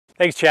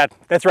Thanks, Chad.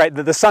 That's right,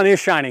 the sun is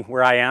shining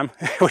where I am,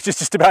 which is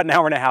just about an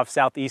hour and a half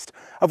southeast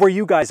of where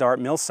you guys are at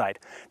Millside.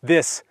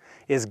 This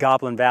is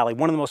Goblin Valley,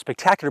 one of the most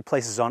spectacular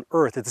places on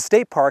earth. It's a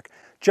state park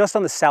just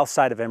on the south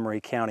side of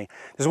Emery County.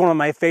 This is one of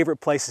my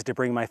favorite places to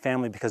bring my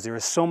family because there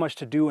is so much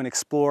to do and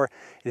explore.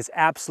 It is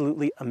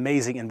absolutely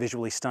amazing and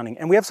visually stunning.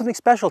 And we have something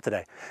special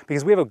today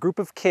because we have a group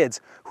of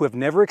kids who have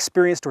never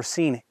experienced or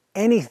seen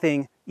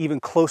anything even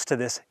close to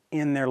this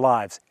in their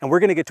lives. And we're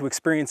going to get to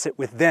experience it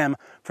with them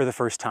for the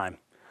first time.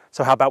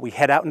 So how about we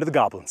head out into the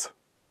Goblins?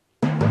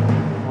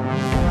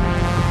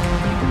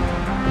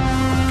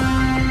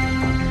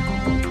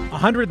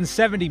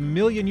 170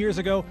 million years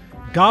ago,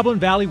 Goblin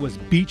Valley was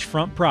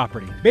beachfront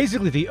property.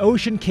 Basically, the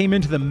ocean came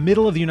into the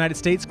middle of the United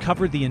States,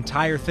 covered the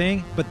entire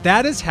thing, but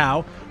that is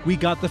how we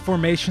got the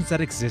formations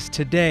that exist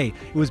today.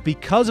 It was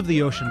because of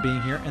the ocean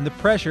being here and the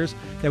pressures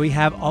that we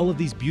have all of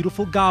these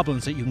beautiful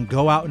goblins that you can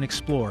go out and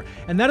explore.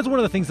 And that is one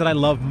of the things that I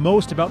love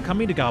most about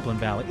coming to Goblin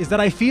Valley, is that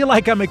I feel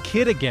like I'm a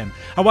kid again.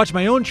 I watch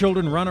my own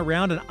children run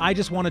around and I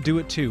just want to do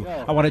it too.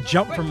 I want to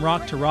jump from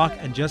rock to rock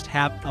and just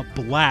have a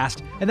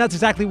blast. And that's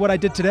exactly what I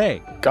did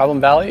today.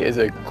 Goblin Valley is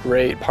a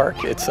great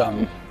park. It's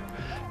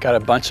got a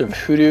bunch of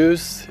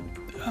hoodoos,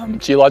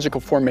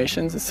 geological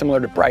formations. It's similar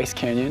to Bryce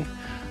Canyon.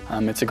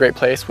 It's a great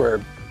place where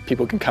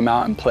people can come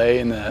out and play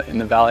in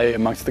the valley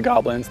amongst the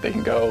goblins. They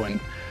can go and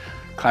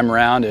climb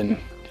around and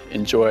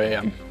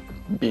enjoy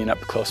being up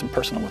close and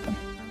personal with them.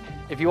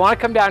 If you want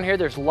to come down here,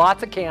 there's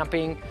lots of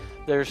camping.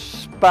 There's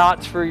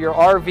spots for your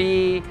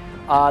RV.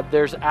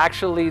 There's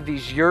actually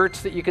these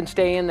yurts that you can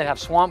stay in that have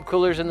swamp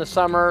coolers in the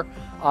summer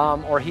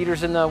or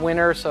heaters in the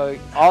winter. So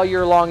all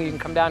year long you can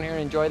come down here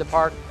and enjoy the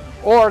park.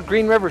 Or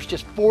Green River's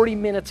just 40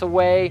 minutes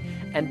away,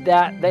 and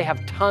they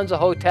have tons of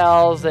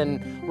hotels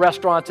and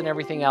restaurants and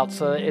everything else.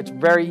 So it's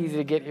very easy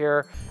to get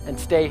here and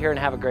stay here and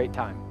have a great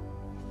time.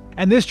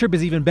 And this trip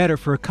is even better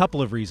for a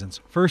couple of reasons.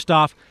 First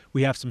off,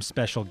 we have some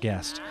special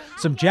guests.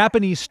 Some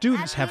Japanese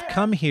students have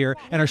come here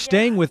and are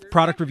staying with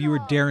product reviewer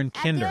Darren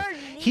Kinder.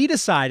 He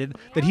decided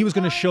that he was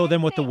going to show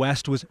them what the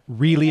West was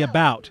really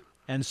about.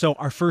 And so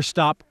our first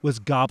stop was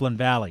Goblin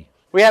Valley.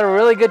 We had a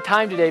really good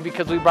time today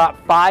because we brought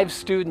 5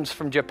 students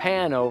from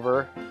Japan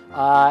over,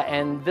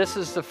 and this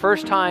is the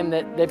first time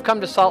that they've come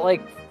to Salt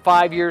Lake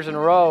 5 years in a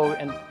row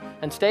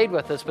and stayed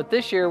with us. But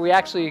this year we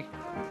actually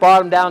brought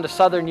them down to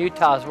southern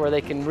Utah where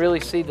they can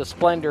really see the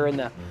splendor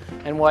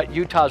and what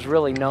Utah's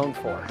really known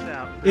for.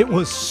 It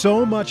was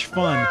so much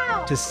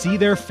fun to see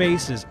their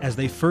faces as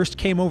they first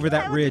came over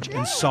that ridge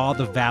and saw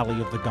the Valley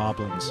of the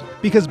Goblins.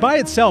 Because by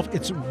itself,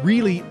 it's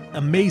really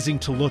amazing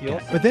to look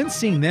at. But then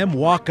seeing them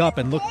walk up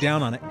and look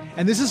down on it,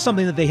 and this is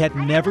something that they had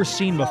never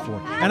seen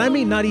before. And I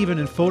mean not even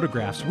in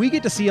photographs. We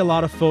get to see a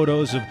lot of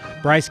photos of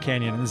Bryce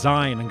Canyon and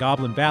Zion and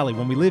Goblin Valley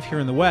when we live here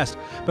in the West.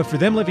 But for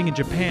them living in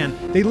Japan,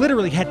 they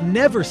literally had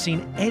never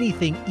seen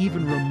anything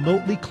even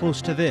remotely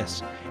close to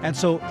this. And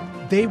so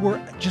they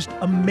were just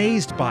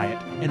amazed by it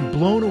and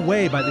blown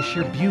away by the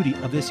sheer beauty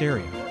of this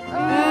area.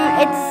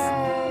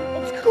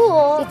 It's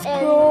cool. It's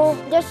cool.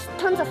 There's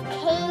tons of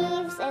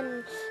caves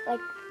and like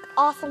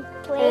awesome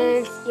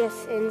place.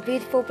 Yes, and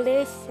beautiful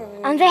place.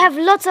 And they have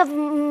lots of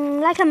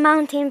like a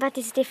mountain, but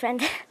it's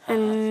different.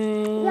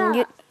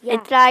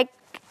 It's like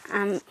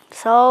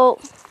so.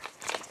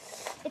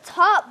 It's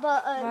hot,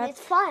 but it's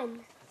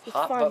fun. It's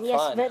fun.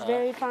 Yes,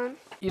 very fun.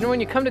 You know,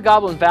 when you come to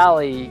Goblin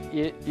Valley,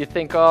 you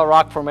think, oh,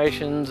 rock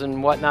formations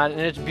and whatnot,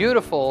 and it's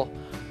beautiful,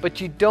 but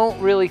you don't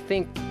really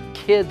think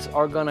kids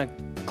are going to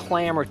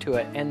clamor to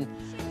it. And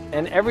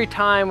every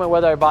time,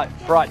 whether I brought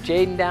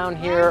Jaden down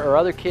here or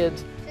other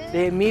kids,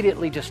 they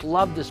immediately just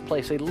love this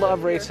place. They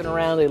love racing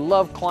around. They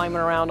love climbing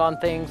around on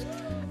things.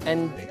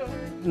 And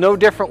no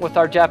different with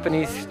our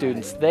Japanese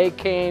students. They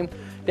came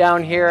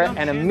down here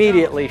and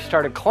immediately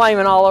started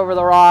climbing all over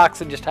the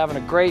rocks and just having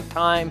a great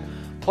time,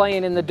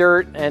 playing in the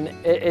dirt, and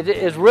it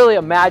is really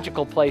a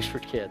magical place for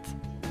kids.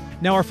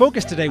 Now our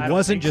focus today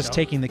wasn't just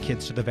taking the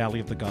kids to the Valley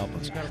of the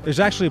Goblins. There's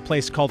actually a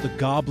place called the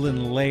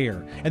Goblin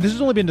Lair, and this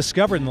has only been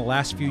discovered in the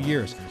last few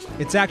years.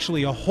 It's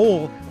actually a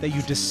hole that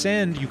you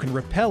descend, you can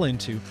rappel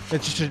into,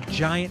 that's just a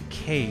giant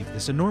cave,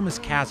 this enormous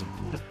chasm.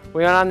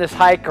 We went on this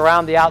hike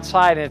around the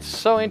outside, and it's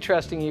so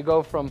interesting. You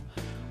go from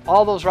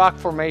all those rock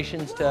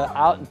formations to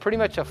out in pretty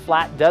much a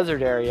flat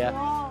desert area.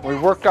 We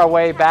worked our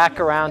way back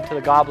around to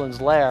the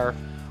Goblins Lair,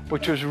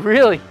 which was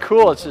really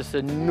cool. It's this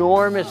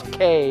enormous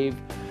cave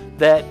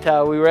that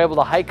we were able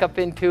to hike up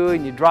into,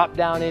 and you drop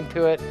down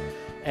into it,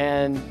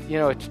 and you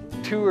know, it's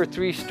 2 or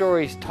 3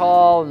 stories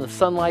tall, and the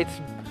sunlight's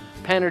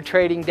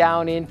penetrating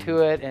down into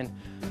it, and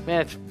man,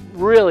 it's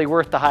really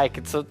worth the hike.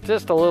 It's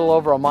just a little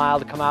over a mile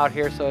to come out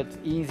here, so it's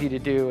easy to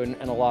do and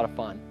a lot of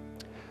fun.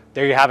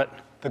 There you have it,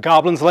 the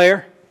Goblins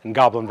Lair in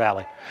Goblin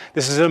Valley.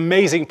 This is an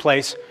amazing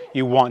place.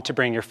 You want to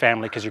bring your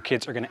family because your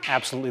kids are going to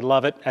absolutely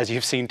love it, as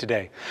you've seen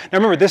today. Now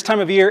remember, this time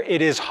of year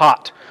it is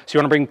hot, so you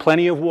want to bring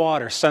plenty of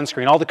water,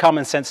 sunscreen, all the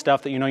common sense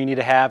stuff that you know you need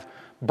to have.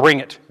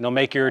 Bring it. They'll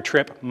make your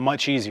trip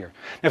much easier.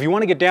 Now if you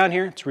want to get down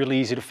here, it's really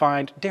easy to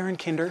find. Darren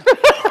Kinder,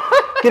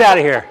 get out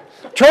of here.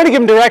 Try to give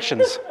them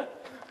directions.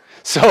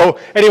 So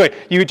anyway,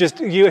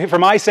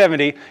 from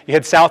I-70, you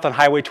head south on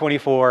Highway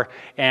 24,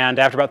 and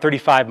after about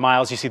 35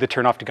 miles, you see the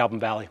turnoff to Goblin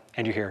Valley,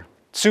 and you're here.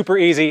 Super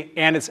easy,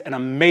 and it's an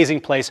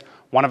amazing place,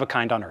 one of a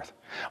kind on Earth.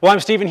 Well, I'm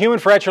Stephen Heumann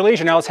for At Your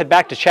Leisure. Now let's head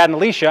back to Chad and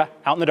Alicia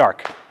out in the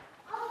dark.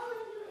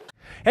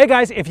 Hey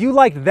guys, if you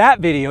liked that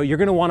video, you're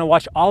going to want to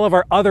watch all of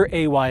our other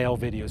AYL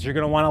videos. You're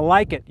going to want to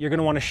like it, you're going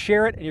to want to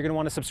share it, and you're going to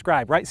want to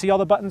subscribe, right? See all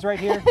the buttons right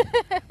here?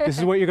 This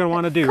is what you're going to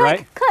want to do,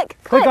 right?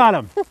 Click on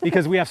them,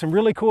 because we have some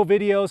really cool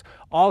videos,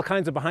 all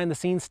kinds of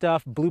behind-the-scenes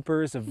stuff,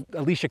 bloopers of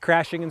Alicia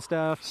crashing and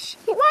stuff.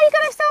 Why are you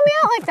going to sell me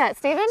out like that,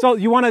 Stephen? So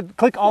you want to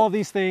click all of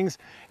these things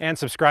and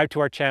subscribe to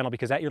our channel,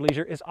 because At Your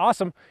Leisure is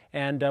awesome,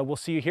 and we'll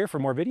see you here for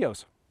more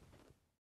videos.